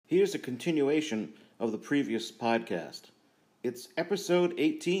Here's a continuation of the previous podcast. It's episode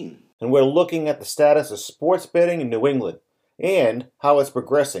 18. And we're looking at the status of sports betting in New England and how it's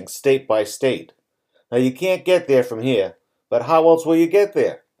progressing state by state. Now, you can't get there from here, but how else will you get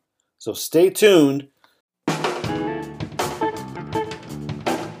there? So stay tuned.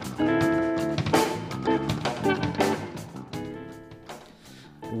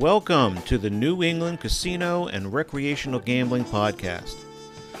 Welcome to the New England Casino and Recreational Gambling Podcast.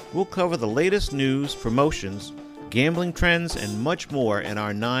 We'll cover the latest news, promotions, gambling trends, and much more in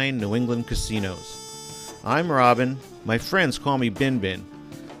our 9 New England casinos. I'm Robin, my friends call me Bin Bin,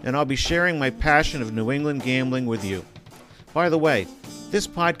 and I'll be sharing my passion of New England gambling with you. By the way, this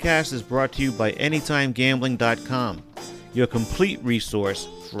podcast is brought to you by AnytimeGambling.com, your complete resource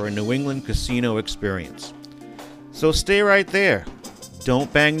for a New England casino experience. So stay right there.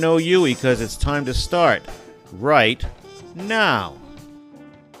 Don't bang no Yui, because it's time to start right now.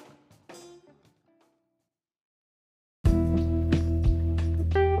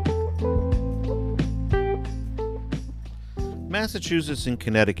 Massachusetts and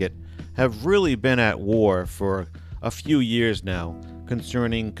Connecticut have really been at war for a few years now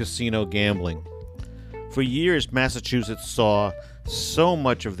concerning casino gambling. For years, Massachusetts saw so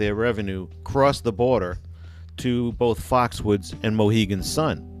much of their revenue cross the border to both Foxwoods and Mohegan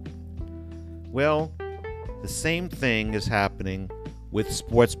Sun. Well, the same thing is happening with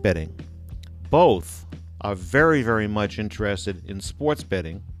sports betting. Both are very, very much interested in sports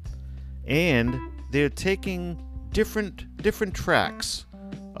betting, and they're taking different tracks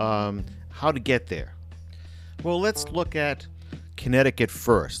how to get there. Well, let's look at Connecticut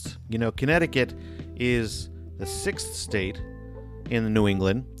first. You know, Connecticut is the 6th state in New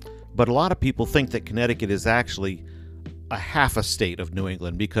England, but a lot of people think that Connecticut is actually a half a state of New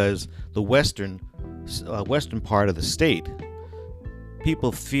England because the western part of the state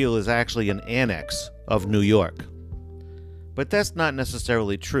people feel is actually an annex of New York. But that's not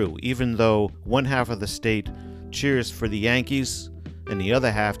necessarily true, even though one half of the state cheers for the Yankees and the other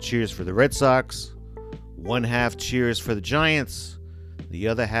half cheers for the Red Sox. One half cheers for the Giants, the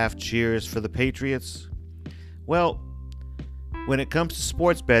other half cheers for the Patriots. Well, when it comes to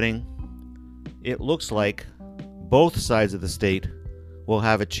sports betting, it looks like both sides of the state will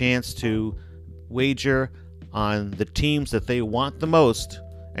have a chance to wager on the teams that they want the most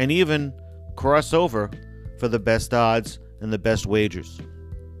and even cross over for the best odds and the best wagers.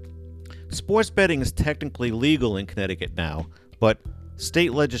 Sports betting is technically legal in Connecticut now, but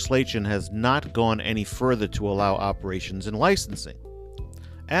state legislation has not gone any further to allow operations and licensing.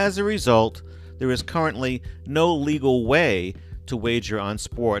 As a result, there is currently no legal way to wager on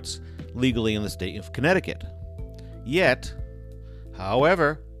sports legally in the state of Connecticut. Yet,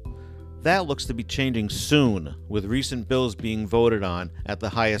 however, that looks to be changing soon, with recent bills being voted on at the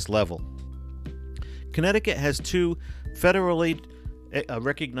highest level. Connecticut has 2 federally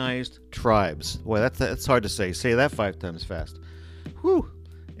recognized tribes. Boy, that's hard to say. Say that 5 times fast. Whew.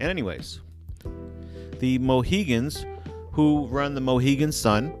 And anyways, the Mohegans, who run the Mohegan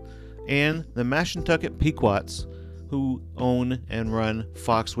Sun, and the Mashantucket Pequots, who own and run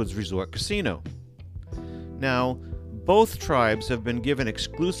Foxwoods Resort Casino. Now, both tribes have been given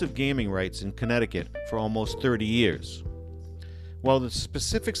exclusive gaming rights in Connecticut for almost 30 years. While the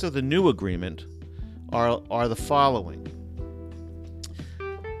specifics of the new agreement are the following.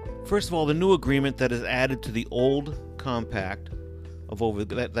 First of all, the new agreement that is added to the old compact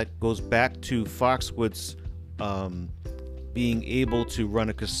that goes back to Foxwoods being able to run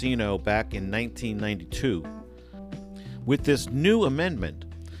a casino back in 1992. With this new amendment,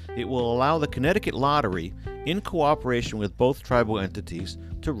 it will allow the Connecticut Lottery, in cooperation with both tribal entities,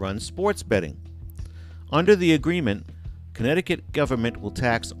 to run sports betting. Under the agreement, Connecticut government will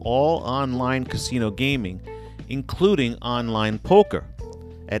tax all online casino gaming, including online poker,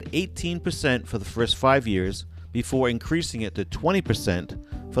 at 18% for the first 5 years, before increasing it to 20%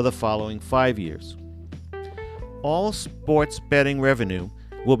 for the following 5 years. All sports betting revenue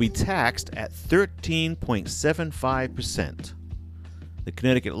will be taxed at 13.75%. The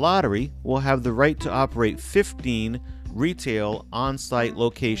Connecticut Lottery will have the right to operate 15 retail on-site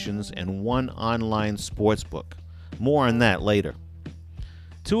locations and 1 online sportsbook. More on that later.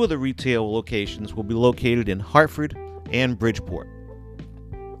 2 of the retail locations will be located in Hartford and Bridgeport.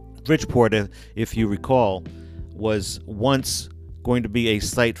 Bridgeport, if you recall, was once going to be a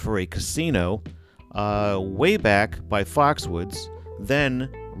site for a casino way back by Foxwoods, then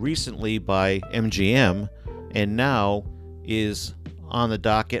recently by MGM, and now is on the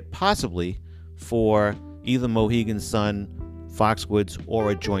docket possibly for either Mohegan Sun, Foxwoods,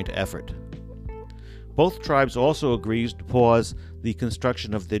 or a joint effort. Both tribes also agreed to pause the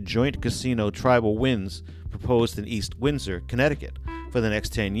construction of the joint casino Tribal Winds proposed in East Windsor, Connecticut, for the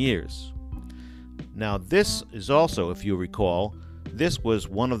next 10 years. Now, this is also, if you recall, this was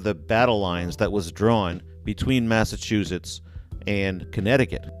one of the battle lines that was drawn between Massachusetts and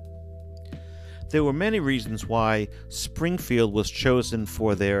Connecticut. There were many reasons why Springfield was chosen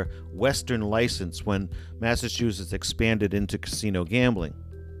for their Western license when Massachusetts expanded into casino gambling.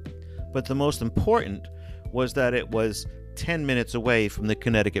 But the most important was that it was 10 minutes away from the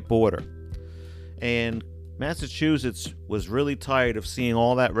Connecticut border. And Massachusetts was really tired of seeing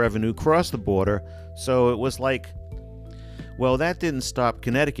all that revenue cross the border, so it was like, well, that didn't stop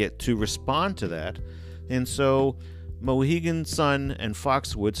Connecticut to respond to that. And so Mohegan Sun and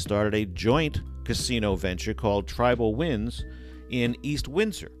Foxwood started a joint casino venture called Tribal Winds in East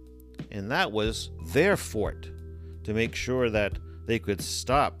Windsor. And that was their fort to make sure that they could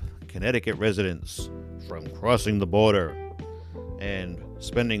stop Connecticut residents from crossing the border and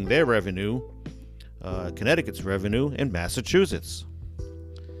spending their revenue, Connecticut's revenue, in Massachusetts.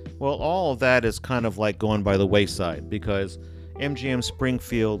 Well, all of that is kind of like going by the wayside because MGM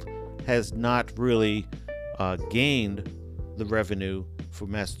Springfield has not really gained the revenue for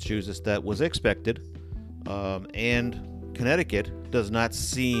Massachusetts that was expected, and Connecticut does not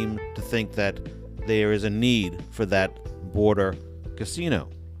seem to think that there is a need for that border casino.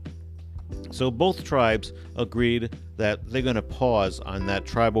 So both tribes agreed that they're going to pause on that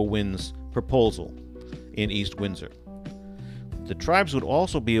Tribal Winds proposal in East Windsor. The tribes would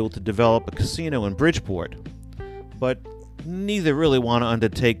also be able to develop a casino in Bridgeport, but neither really want to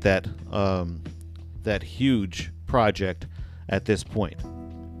undertake that huge project at this point.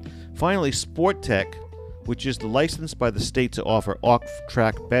 Finally, Sport Tech, which is the license by the state to offer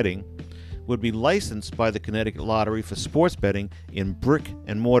off-track betting, would be licensed by the Connecticut Lottery for sports betting in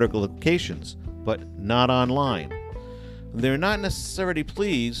brick-and-mortar locations, but not online. They're not necessarily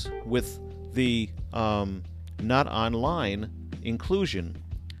pleased with the not online inclusion,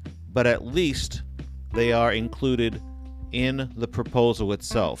 but at least they are included in the proposal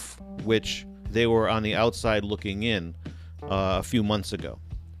itself, which they were on the outside looking in a few months ago.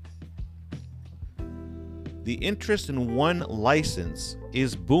 The interest in one license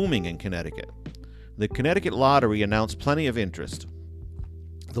is booming in Connecticut. The Connecticut Lottery announced plenty of interest.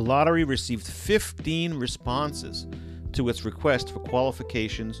 The lottery received 15 responses to its request for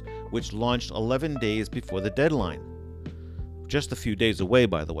qualifications, which launched 11 days before the deadline. Just a few days away,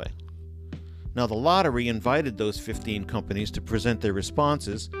 by the way. Now, the lottery invited those 15 companies to present their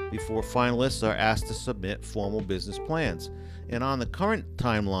responses before finalists are asked to submit formal business plans. And on the current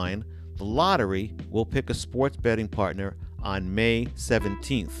timeline, the lottery will pick a sports betting partner on May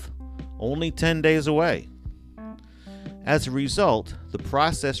 17th, only 10 days away. As a result, the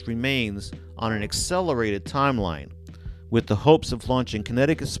process remains on an accelerated timeline, with the hopes of launching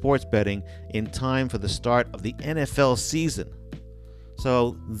Connecticut sports betting in time for the start of the NFL season.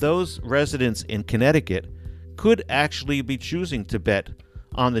 So those residents in Connecticut could actually be choosing to bet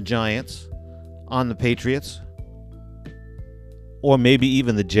on the Giants, on the Patriots, or maybe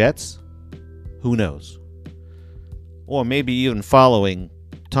even the Jets. Who knows? Or maybe even following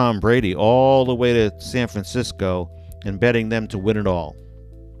Tom Brady all the way to San Francisco and betting them to win it all.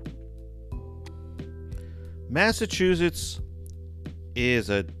 Massachusetts is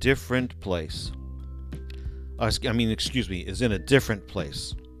a different place. Is in a different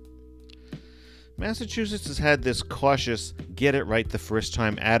place. Massachusetts has had this cautious, get it right the first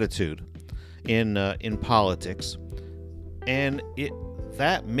time attitude in politics, and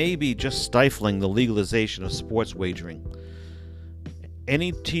that may be just stifling the legalization of sports wagering.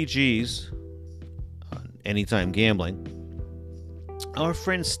 Any TGs, anytime gambling, our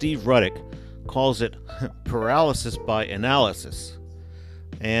friend Steve Ruddick calls it paralysis by analysis,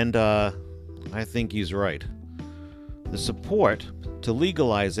 and I think he's right. The support to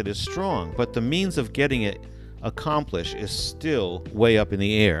legalize it is strong, but the means of getting it accomplished is still way up in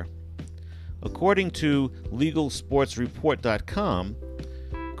the air. According to LegalSportsReport.com,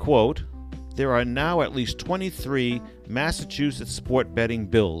 quote, there are now at least 23 Massachusetts sport betting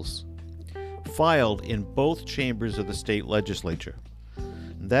bills filed in both chambers of the state legislature.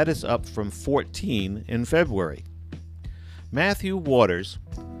 That is up from 14 in February. Matthew Waters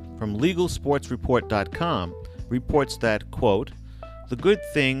from LegalSportsReport.com reports that, quote, the good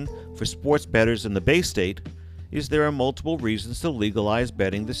thing for sports bettors in the Bay State is there are multiple reasons to legalize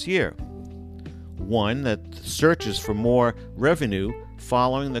betting this year. One, that searches for more revenue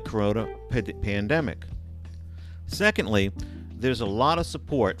following the corona pandemic. Secondly, there's a lot of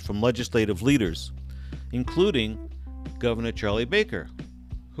support from legislative leaders, including Governor Charlie Baker,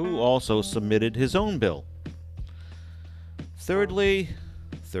 who also submitted his own bill. Thirdly,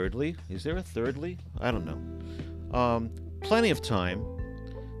 is there a thirdly? I don't know. Plenty of time.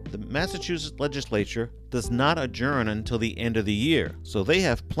 The Massachusetts legislature does not adjourn until the end of the year, so they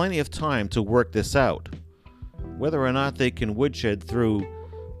have plenty of time to work this out. Whether or not they can woodshed through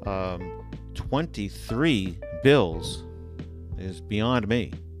 23 bills is beyond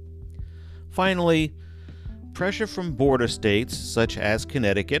me. Finally, pressure from border states such as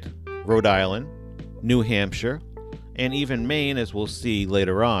Connecticut, Rhode Island, New Hampshire, and even Maine, as we'll see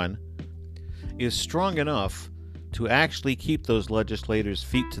later on, is strong enough to actually keep those legislators'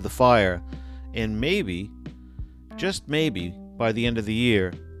 feet to the fire, and maybe, just maybe, by the end of the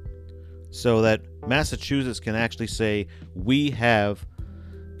year, so that Massachusetts can actually say, we have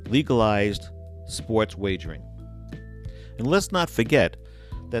legalized sports wagering. And let's not forget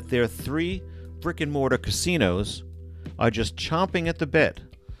that their 3 brick-and-mortar casinos are just chomping at the bit.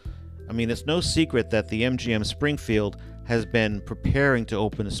 I mean, it's no secret that the MGM Springfield has been preparing to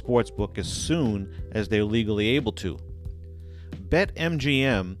open a sports book as soon as they're legally able to.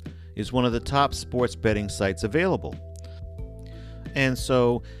 BetMGM is one of the top sports betting sites available. And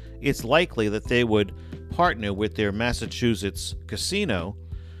so it's likely that they would partner with their Massachusetts casino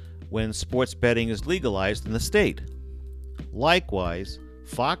when sports betting is legalized in the state. Likewise,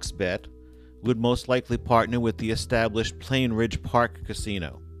 Fox Bet would most likely partner with the established Plainridge Park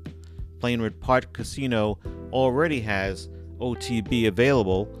Casino. Plainridge Park Casino already has OTB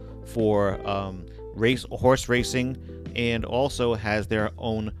available for horse racing, and also has their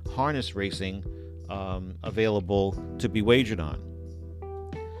own harness racing available to be wagered on.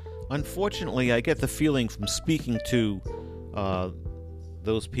 Unfortunately, I get the feeling from speaking to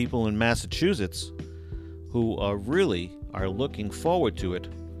those people in Massachusetts who really are looking forward to it,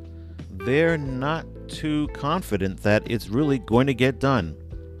 they're not too confident that it's really going to get done.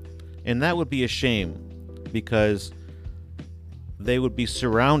 And that would be a shame, because they would be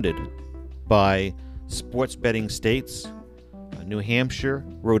surrounded by sports betting states, New Hampshire,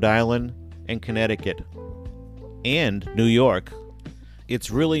 Rhode Island, and Connecticut, and New York.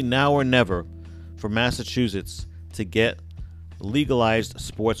 It's really now or never for Massachusetts to get legalized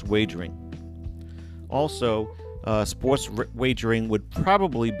sports wagering. Also, sports wagering would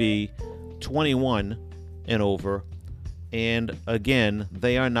probably be 21 and over, and again,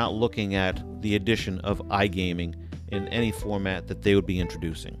 they are not looking at the addition of iGaming in any format that they would be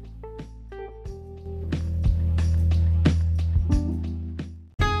introducing.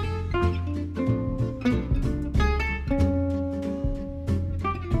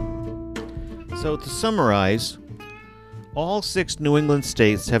 So to summarize, all 6 New England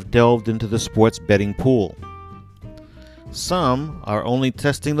states have delved into the sports betting pool. Some are only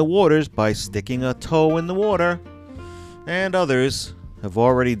testing the waters by sticking a toe in the water, and others have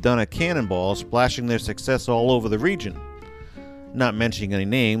already done a cannonball, splashing their success all over the region, not mentioning any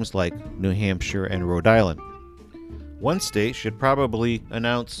names like New Hampshire and Rhode Island. One state should probably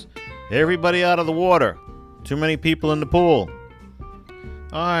announce, "Everybody out of the water! Too many people in the pool!"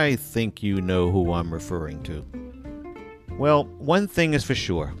 I think you know who I'm referring to. Well, one thing is for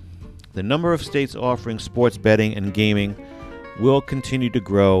sure. The number of states offering sports betting and gaming will continue to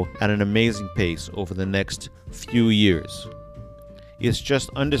grow at an amazing pace over the next few years. It's just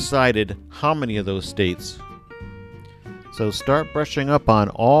undecided how many of those states. So start brushing up on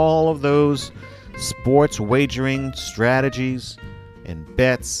all of those sports wagering strategies and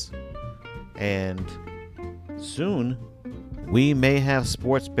bets, and soon we may have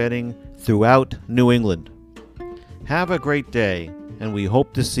sports betting throughout New England. Have a great day, and we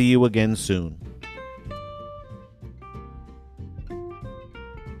hope to see you again soon.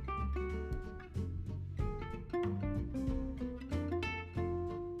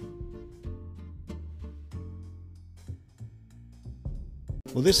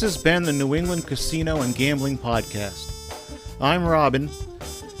 Well, this has been the New England Casino and Gambling Podcast. I'm Robin.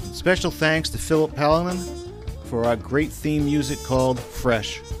 Special thanks to Philip Paladin for our great theme music called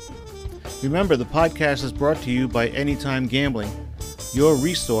Fresh. Remember, the podcast is brought to you by Anytime Gambling, your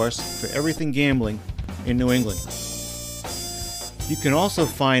resource for everything gambling in New England. You can also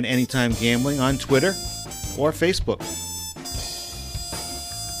find Anytime Gambling on Twitter or Facebook.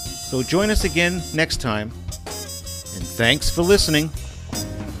 So join us again next time, and thanks for listening.